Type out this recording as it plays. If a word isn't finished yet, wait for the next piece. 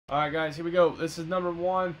Alright guys, here we go. This is number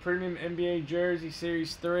 1, Premium NBA Jersey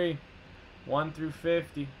Series 3, 1 through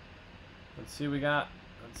 50. Let's see what we got.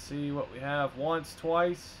 Let's see what we have. Once,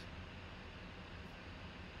 twice,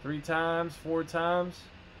 3 times, 4 times,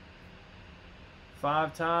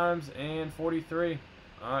 5 times, and 43.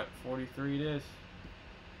 Alright, 43 it is.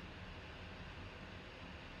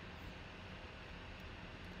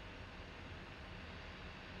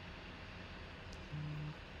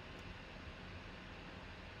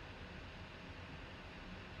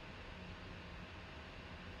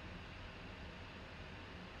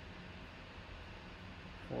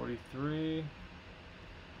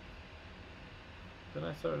 Didn't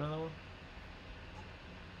I start another one?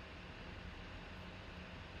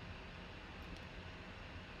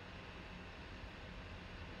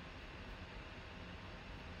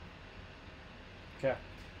 Okay.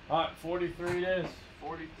 Alright, 43 it is.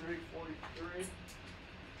 43, 43.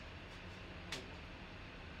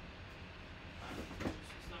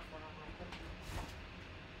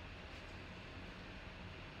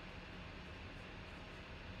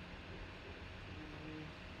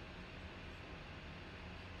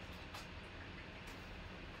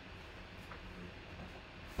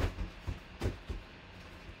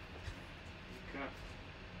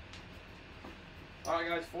 Alright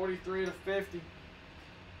guys, 43 to 50.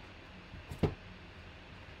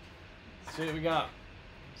 Let's see what we got.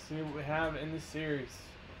 Let's see what we have in this series.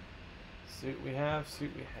 See what we have, see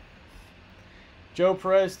what we have. Joe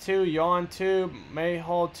Perez 2, Yon 2,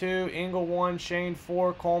 Mayhall 2, Engel 1, Shane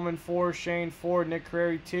 4, Coleman 4, Shane 4, Nick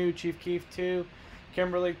Carreri 2, Chief Keef 2,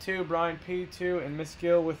 Kimberly 2, Brian P 2, and Miss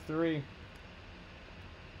Gill with 3.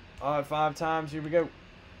 Alright, 5 times, here we go.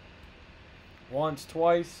 Once,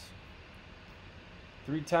 twice,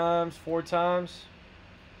 3 times, 4 times,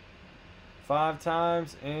 5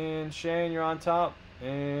 times, and Shane, you're on top,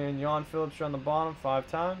 and Jan Phillips, you're on the bottom, 5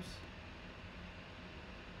 times.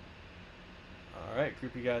 Alright,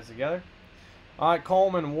 group you guys together. Alright,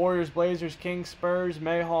 Coleman, Warriors, Blazers, Kings, Spurs,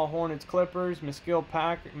 Mayhall, Hornets, Clippers, Miskill,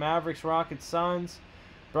 Mavericks, Rockets, Suns,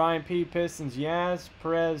 Brian P, Pistons, Yaz,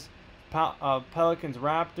 Perez, Pelicans,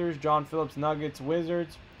 Raptors, John Phillips, Nuggets,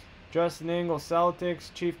 Wizards, Justin Engel,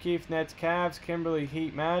 Celtics, Chief Keef, Nets, Cavs, Kimberly,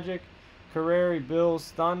 Heat, Magic, Carreri,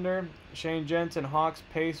 Bills, Thunder, Shane Jensen, Hawks,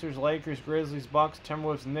 Pacers, Lakers, Grizzlies, Bucks,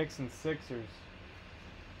 Timberwolves, Knicks, and Sixers.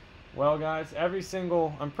 Well, guys,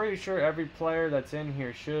 I'm pretty sure every player that's in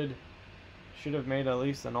here should have made at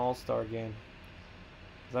least an All-Star game.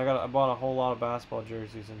 Cause I bought a whole lot of basketball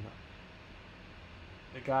jerseys, and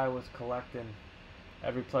the guy was collecting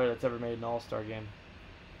every player that's ever made an All-Star game.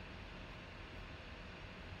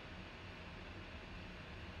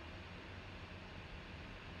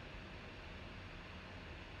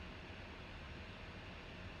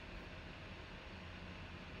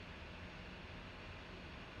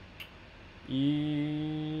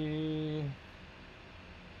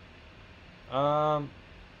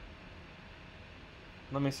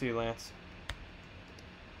 Let me see, Lance.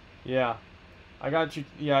 Yeah, I got you.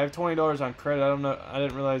 Yeah, I have $20 on credit. I don't know. I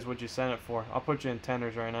didn't realize what you sent it for. I'll put you in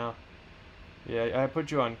tenders right now. Yeah, I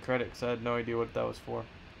put you on credit because I had no idea what that was for.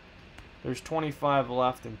 There's 25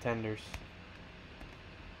 left in tenders.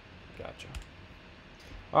 Gotcha.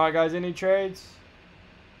 Alright, guys, any trades?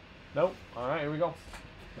 Nope. Alright, here we go.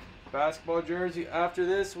 Basketball jersey. After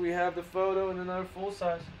this, we have the photo and another full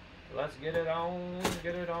size. Let's get it on,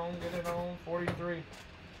 get it on, get it on. 43.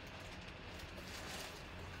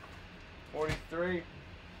 43.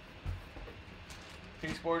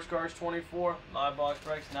 P-SPORTSCARDS24. Live box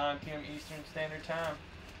breaks 9 p.m. Eastern Standard Time.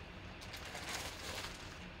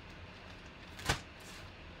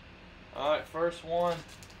 Alright, first one.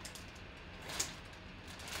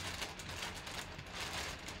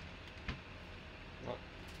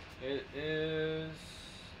 It is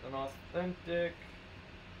an authentic,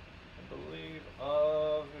 I believe,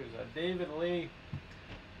 of, who's that? David Lee.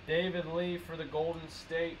 David Lee for the Golden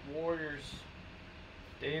State Warriors.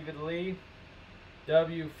 David Lee.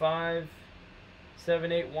 W578157.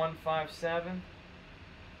 I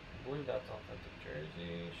believe that's authentic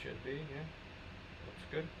jersey. Should be, yeah. Looks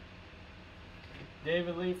good.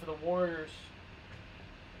 David Lee for the Warriors.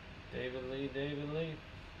 David Lee, David Lee.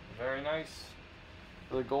 Very nice.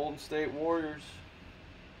 For the Golden State Warriors.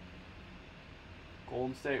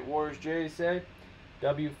 Golden State Warriors jersey.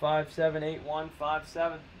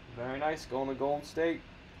 W578157. Very nice. Going to Golden State.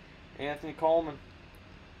 Anthony Coleman.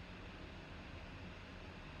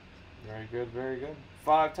 Very good, very good.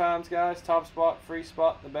 5 times, guys. Top spot, free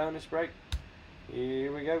spot, the bonus break.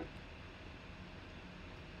 Here we go.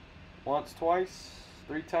 Once, twice,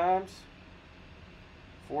 3 times,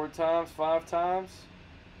 4 times, 5 times,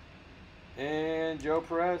 And Joe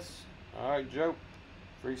Perez. All right, Joe.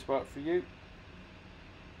 Free spot for you.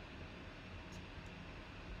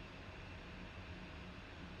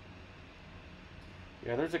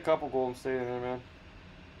 Yeah, there's a couple Golden State in there, man.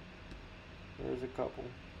 There's a couple.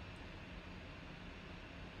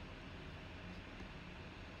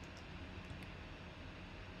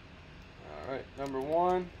 All right, number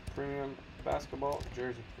 1, premium basketball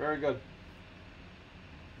jersey. Very good.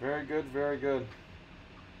 Very good, very good.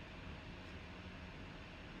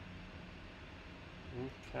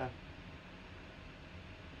 Okay.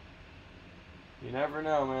 You never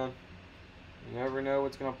know, man. You never know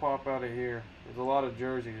what's going to pop out of here. There's a lot of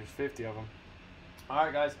jerseys. There's 50 of them.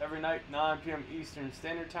 Alright, guys. Every night, 9 p.m. Eastern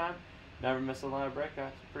Standard Time. Never miss a live break,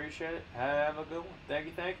 guys. Appreciate it. Have a good one. Thank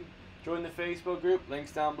you, thank you. Join the Facebook group.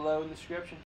 Links down below in the description.